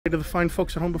To the fine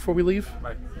folks at home before we leave.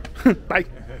 Bye. Bye.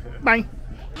 Bye.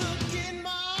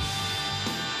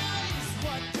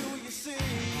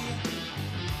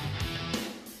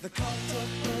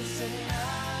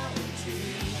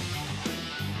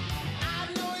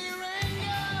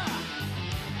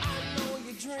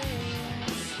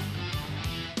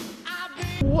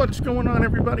 What's going on,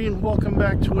 everybody, and welcome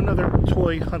back to another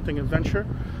toy hunting adventure.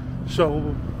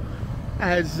 So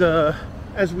as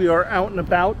we are out and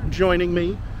about, joining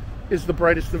me is the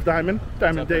brightest of Diamond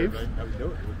Dave. How we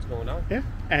doing? What's going on? Yeah,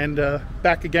 and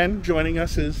back again, joining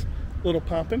us is Little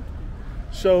Poppin'.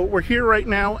 So we're here right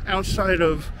now outside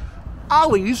of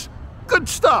Ollies. Good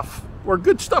stuff, or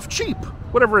good stuff cheap,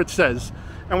 whatever it says.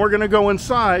 And we're gonna go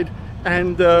inside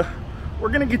and we're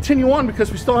gonna continue on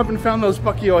because we still haven't found those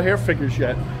Bucky O'Hare figures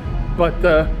yet.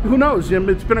 But who knows?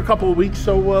 It's been a couple of weeks,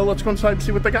 so let's go inside and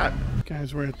see what they got.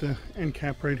 Guys, we're at the end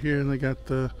cap right here, and they got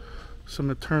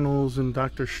some Eternals and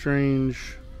Doctor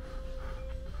Strange.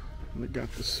 And they got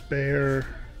the Spare.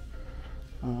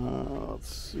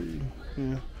 Let's see.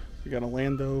 Yeah, we got a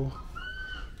Lando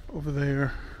over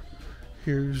there.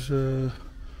 Here's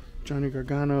Johnny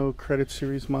Gargano, Credit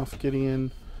Series Moff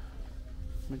Gideon.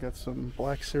 They got some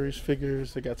Black Series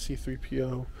figures. They got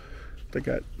C-3PO. They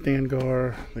got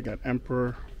Dangar. They got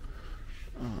Emperor.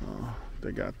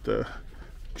 They got the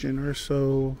Jyn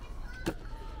Erso.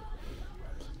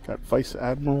 Got Vice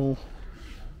Admiral.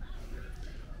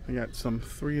 They got some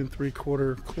 3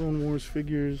 3/4 Clone Wars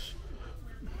figures.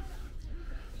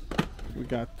 We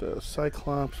got the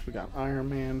Cyclops. We got Iron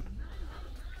Man.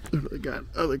 They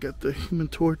got the Human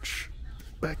Torch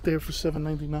back there for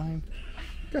 $7.99.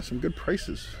 Got some good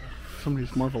prices for some of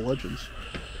these Marvel Legends.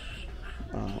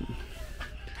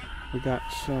 We got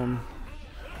some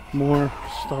more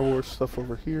Star Wars stuff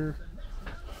over here.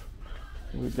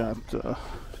 We got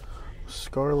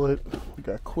Scarlet. We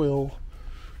got Quill.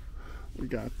 We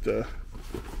got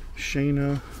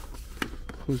Shayna.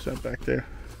 Who's that back there?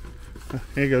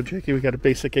 Here you go, Jakey. We got a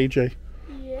basic AJ.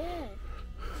 Yeah.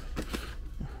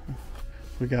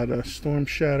 We got Storm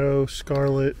Shadow,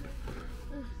 Scarlet.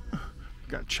 We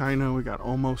got China. We got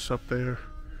Omos up there.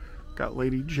 Got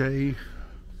Lady J.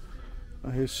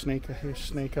 Here's Snake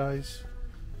Eyes.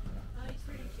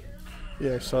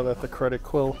 Yeah, I saw that, the Credit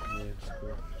Quill.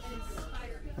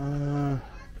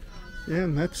 Yeah,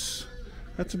 and that's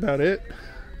about it.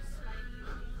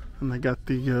 And they got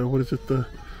the what is it, the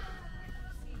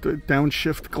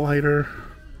downshift glider.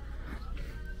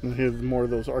 And here's more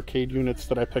of those arcade units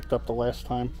that I picked up the last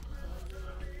time.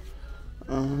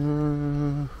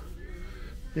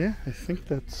 Yeah, I think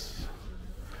that's.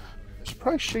 It's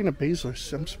probably Shayna Baszler.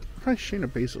 I'm surprised Shayna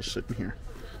Baszler's sitting here.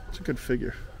 It's a good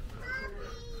figure.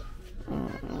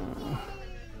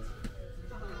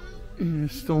 Yeah,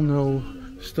 still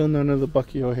none of the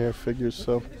Bucky O'Hare figures.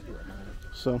 So,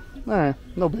 all right,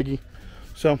 no biggie.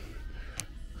 So,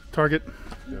 Target.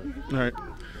 All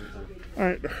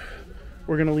right.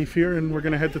 We're gonna leave here and we're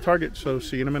gonna head to Target. So,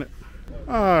 see you in a minute.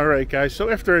 All right, guys. So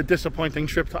after a disappointing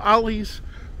trip to Ollie's,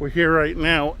 we're here right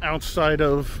now outside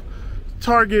of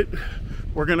Target.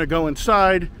 We're gonna go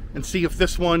inside and see if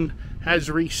this one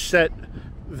has reset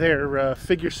their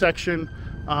figure section.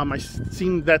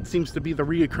 That seems to be the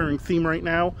reoccurring theme right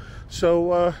now.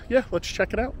 So yeah, let's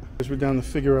check it out. As we're down the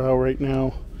figure aisle right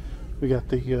now, we got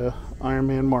the Iron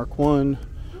Man Mark 1.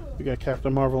 We got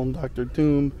Captain Marvel and Doctor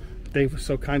Doom. Dave was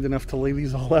so kind enough to lay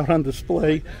these all out on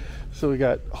display. So we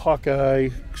got Hawkeye,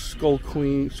 Skrull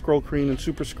Queen, and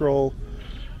Super Skrull,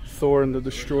 Thor and the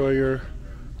Destroyer.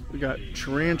 We got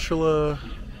Tarantula,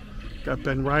 got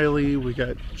Ben Reilly, we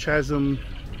got Chasm.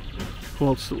 Who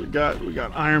else do we got? We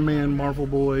got Iron Man, Marvel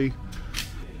Boy,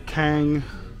 Kang.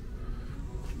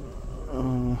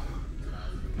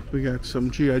 We got some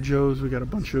G.I. Joes. We got a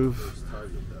bunch of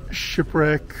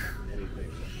Shipwreck.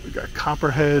 We got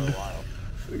Copperhead.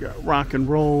 We got Rock and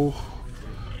Roll.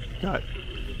 Got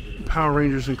Power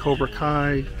Rangers and Cobra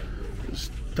Kai. It's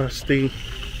Dusty.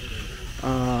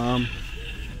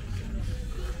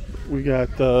 We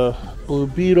got the Blue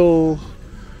Beetle.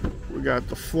 We got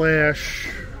the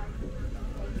Flash.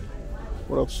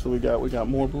 What else do we got? We got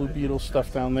more Blue Beetle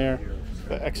stuff down there.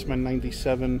 The X-Men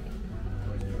 97.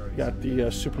 We got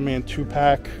the Superman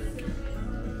 2-pack.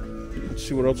 Let's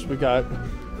see what else we got.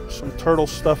 Some Turtle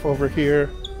stuff over here.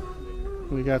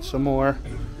 We got some more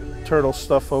Turtle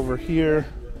stuff over here.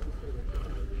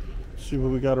 Let's see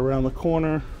what we got around the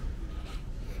corner.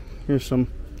 Here's some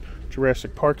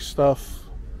Jurassic Park stuff.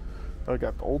 I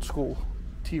got the old school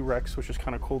T-Rex, which is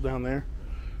kind of cool down there.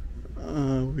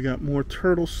 We got more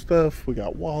Turtle stuff. We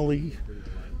got Wally.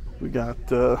 We got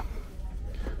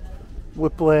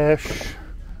Whiplash.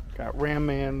 Got Ram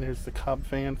Man. There's the Cobb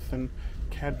Vanth and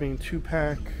Cad Bane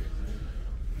 2-pack.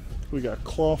 We got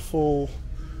Clawful.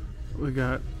 We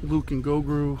got Luke and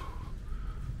Gogru.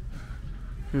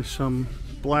 Here's some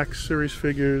Black Series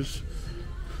figures.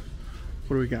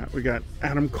 What do we got? We got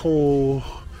Adam Cole,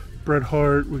 Bret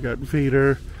Hart. We got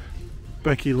Vader,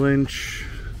 Becky Lynch.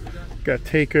 We got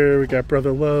Taker. We got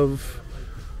Brother Love.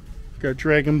 We got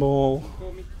Dragon Ball.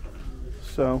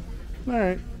 So, all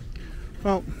right.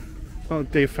 Well,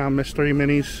 Dave found mystery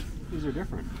minis. These are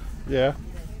different. Yeah.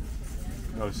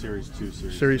 Oh, Series 2.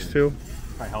 Series 2.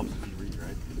 Probably helps if you read,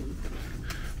 right?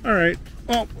 All right.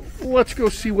 Well, let's go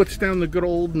see what's down the good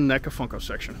old NECA Funko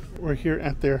section. We're here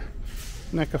at their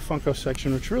NECA Funko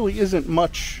section, which really isn't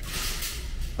much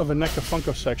of a NECA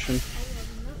Funko section.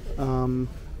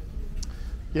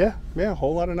 Yeah, a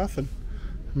whole lot of nothing.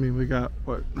 I mean, we got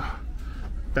what?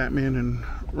 Batman and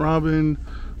Robin.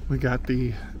 We got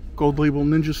the Gold Label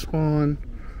Ninja Spawn.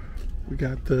 We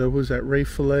got the, what was that, Ray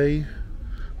Fillet.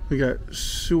 We got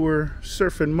Sewer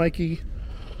Surfing Mikey.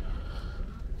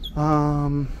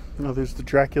 Oh, there's the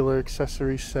Dracula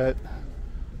accessory set.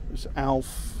 There's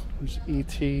Alf. There's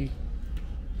E.T.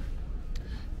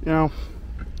 You know,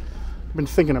 I've been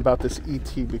thinking about this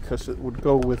E.T. because it would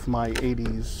go with my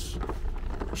 80s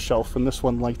shelf, and this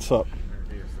one lights up.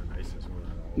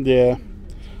 Yeah.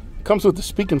 It comes with the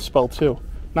speak and spell too.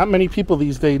 Not many people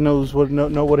these days know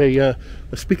what a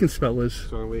speak and spell is.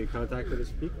 So we contacted the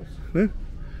speakers. Yeah.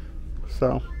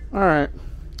 So, all right.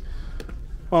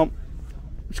 Well,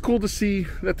 it's cool to see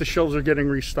that the shelves are getting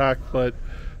restocked, but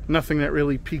nothing that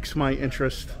really piques my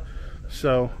interest.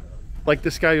 So, like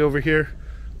this guy over here,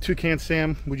 Toucan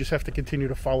Sam, we just have to continue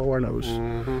to follow our nose.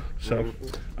 So,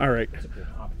 all right.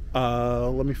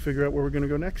 Let me figure out where we're going to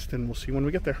go next, and we'll see when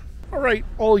we get there. All right,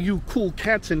 all you cool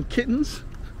cats and kittens.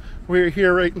 We're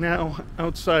here right now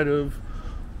outside of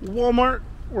Walmart.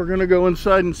 We're going to go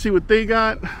inside and see what they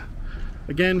got.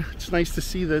 Again, it's nice to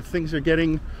see that things are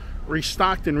getting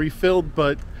restocked and refilled,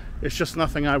 but it's just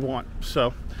nothing I want.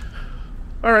 So,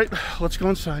 all right, let's go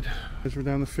inside. As we're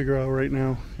down the figure aisle right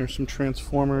now, here's some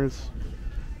Transformers,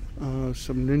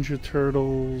 some Ninja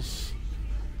Turtles.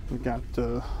 We got,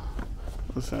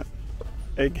 what's that?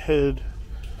 Egghead.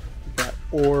 We got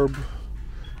Orb.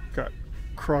 Got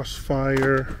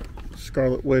Crossfire,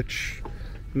 Scarlet Witch,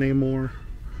 Namor.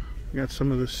 We got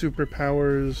some of the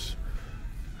superpowers,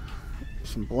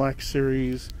 some Black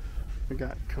Series. We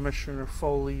got Commissioner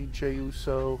Foley, Jey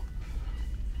Uso,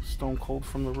 Stone Cold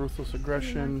from the Ruthless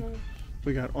Aggression.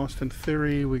 We got Austin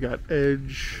Theory. We got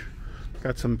Edge.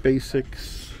 Got some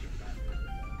basics.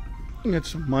 We got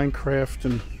some Minecraft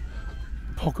and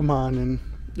Pokemon, and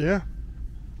yeah,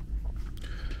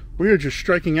 we are just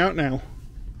striking out now.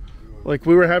 Like,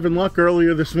 we were having luck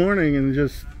earlier this morning, and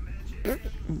just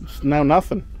now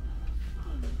nothing.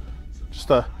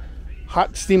 Just a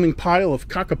hot steaming pile of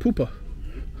cockapoopa.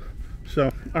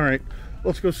 So, all right,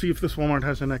 let's go see if this Walmart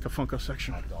has a NECA Funko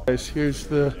section. Guys, here's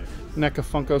the NECA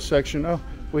Funko section. Oh,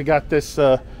 we got this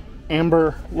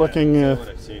amber looking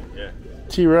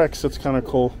T-Rex. That's kind of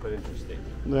cool.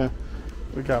 Yeah,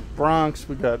 we got Bronx,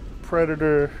 we got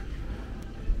Predator,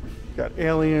 we got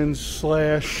Aliens,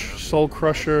 Slash, Soul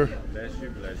Crusher.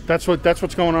 That's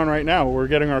what's going on right now. We're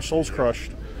getting our souls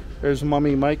crushed. There's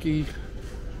Mummy Mikey.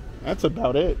 That's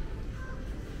about it.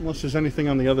 Unless there's anything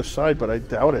on the other side, but I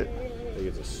doubt it. I think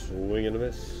it's a swing and a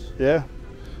miss. Yeah.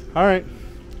 All right.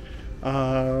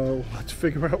 Let's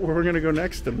figure out where we're going to go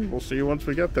next, and we'll see you once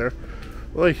we get there.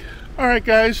 All right,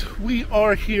 guys. We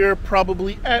are here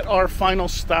probably at our final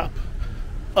stop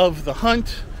of the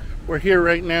hunt. We're here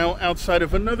right now outside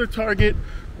of another Target.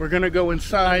 We're going to go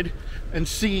inside and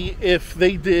see if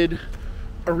they did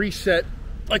a reset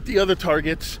like the other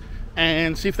Targets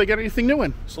and see if they got anything new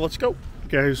in. So let's go.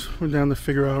 Guys, we're down the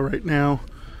figure out right now.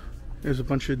 There's a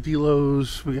bunch of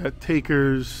D-Los. We got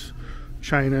Takers,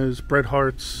 Chynas, Bret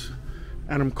Harts,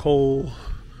 Adam Cole,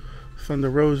 Thunder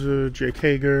Rosa, Jake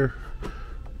Hager,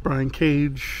 Brian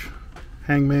Cage,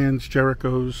 Hangmans,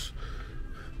 Jerichos.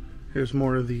 Here's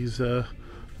more of these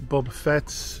Boba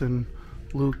Fett's and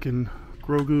Luke and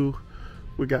Grogu.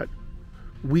 We got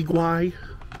Wigwai,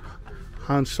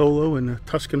 Han Solo, and a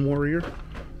Tusken Warrior.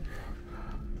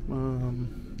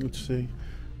 Let's see.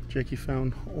 Jakey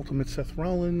found Ultimate Seth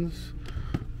Rollins.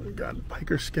 We got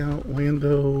Biker Scout,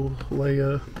 Lando,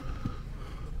 Leia.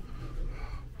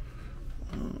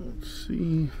 Let's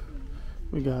see.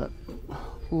 We got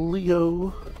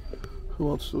Leo. Who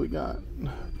else do we got?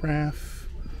 Raph.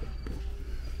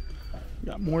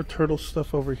 Got more turtle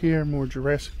stuff over here. More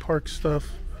Jurassic Park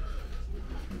stuff.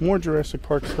 More Jurassic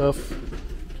Park stuff.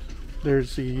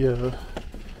 There's the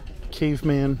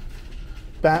caveman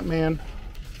Batman.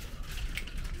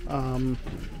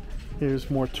 Here's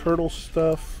more turtle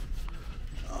stuff.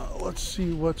 Let's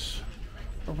see what's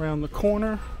around the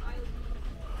corner.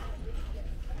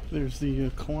 There's the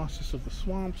Colossus of the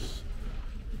Swamps.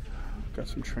 Got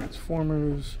some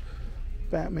Transformers,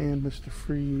 Batman, Mr.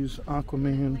 Freeze,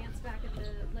 Aquaman.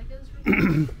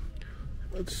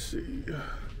 Let's see.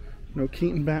 No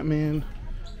Keaton Batman.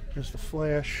 There's the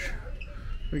Flash.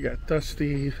 We got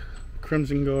Dusty,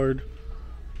 Crimson Guard.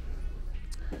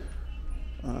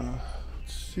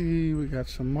 Let's see. We got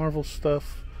some Marvel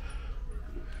stuff.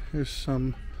 Here's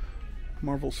some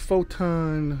Marvel's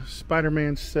Photon,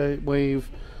 Spider-Man Wave,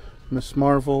 Miss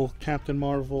Marvel, Captain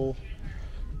Marvel.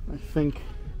 I think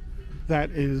that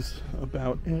is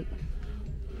about it.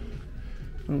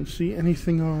 I don't see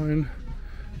anything on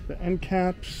the end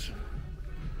caps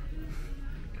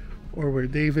or where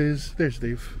Dave is. There's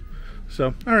Dave.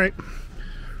 So, alright.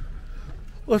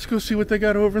 Let's go see what they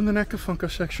got over in the Neca Funko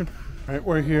section. Alright,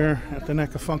 we're here at the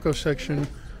Neca Funko section.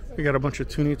 We got a bunch of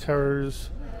Toonie Terrors,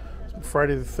 some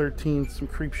Friday the 13th, some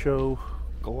Creepshow,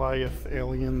 Goliath,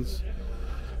 Aliens.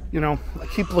 You know, I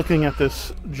keep looking at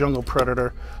this Jungle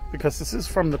Predator because this is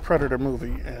from the Predator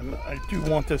movie, and I do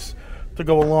want this to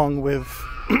go along with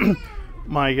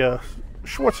my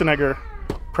Schwarzenegger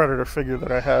Predator figure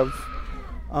that I have.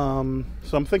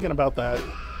 So I'm thinking about that.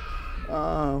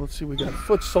 Let's see, we got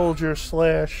Foot Soldier,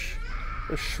 Slash,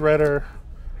 a Shredder.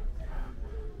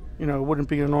 You know, it wouldn't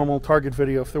be a normal Target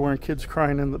video if there weren't kids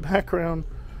crying in the background.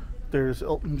 There's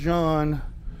Elton John,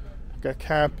 got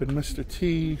Cap and Mr.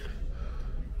 T.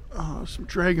 Some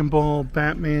Dragon Ball,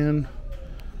 Batman,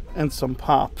 and some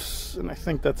Pops, and I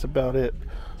think that's about it.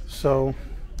 So,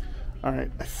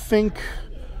 alright, I think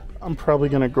I'm probably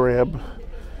gonna grab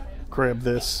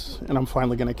this, and I'm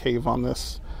finally gonna cave on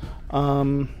this.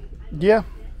 Yeah.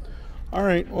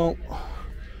 Alright, well,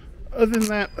 other than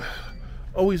that,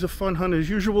 always a fun hunt as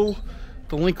usual.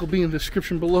 The link will be in the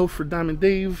description below for Diamond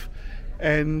Dave,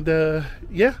 and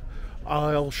yeah,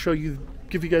 I'll show you,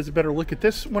 give you guys a better look at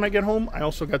this when I get home. I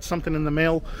also got something in the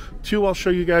mail too I'll show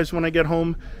you guys when I get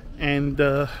home. And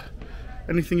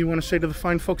anything you want to say to the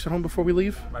fine folks at home before we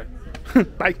leave? Bye.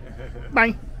 Bye.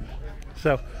 Bye.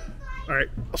 So, all right,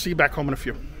 I'll see you back home in a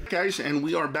few. Guys, and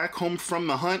we are back home from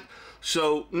the hunt.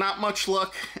 So, not much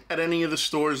luck at any of the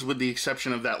stores with the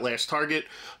exception of that last Target.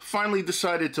 Finally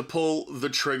decided to pull the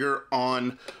trigger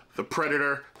on the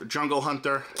Predator, the Jungle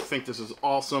Hunter. I think this is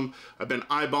awesome. I've been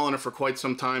eyeballing it for quite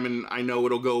some time, and I know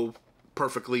it'll go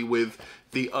perfectly with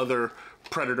the other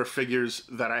Predator figures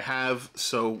that I have.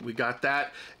 So we got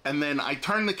that. And then I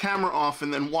turned the camera off,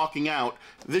 and then walking out,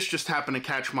 this just happened to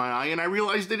catch my eye, and I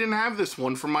realized they didn't have this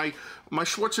one for my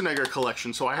Schwarzenegger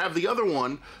collection. So I have the other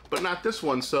one, but not this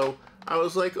one. So I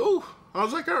was like, oh, all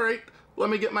right, let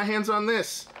me get my hands on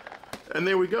this. And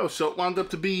there we go. So it wound up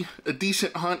to be a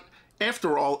decent hunt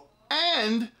after all.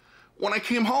 And when I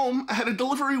came home, I had a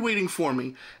delivery waiting for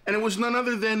me, and it was none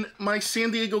other than my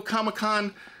San Diego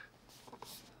Comic-Con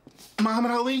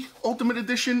Muhammad Ali Ultimate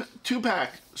Edition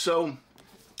 2-pack. So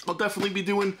I'll definitely be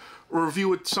doing a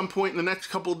review at some point in the next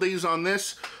couple of days on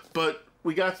this, but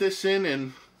we got this in,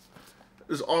 and it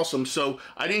was awesome. So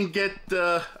I didn't get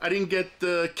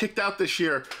kicked out this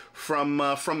year from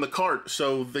the cart,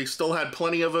 so they still had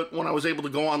plenty of it when I was able to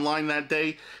go online that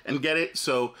day and get it.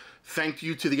 So thank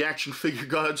you to the action figure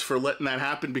gods for letting that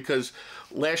happen, because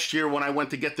last year when I went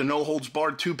to get the No Holds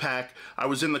Barred 2-pack, I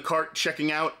was in the cart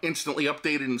checking out, instantly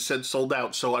updated and said sold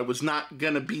out. So I was not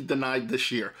going to be denied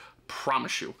this year.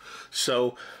 Promise you.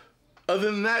 So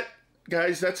other than that,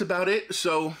 guys, that's about it.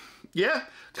 So yeah,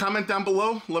 comment down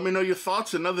below. Let me know your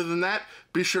thoughts. And other than that,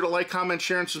 be sure to like, comment,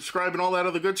 share, and subscribe and all that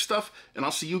other good stuff. And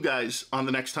I'll see you guys on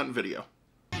the next hunt video.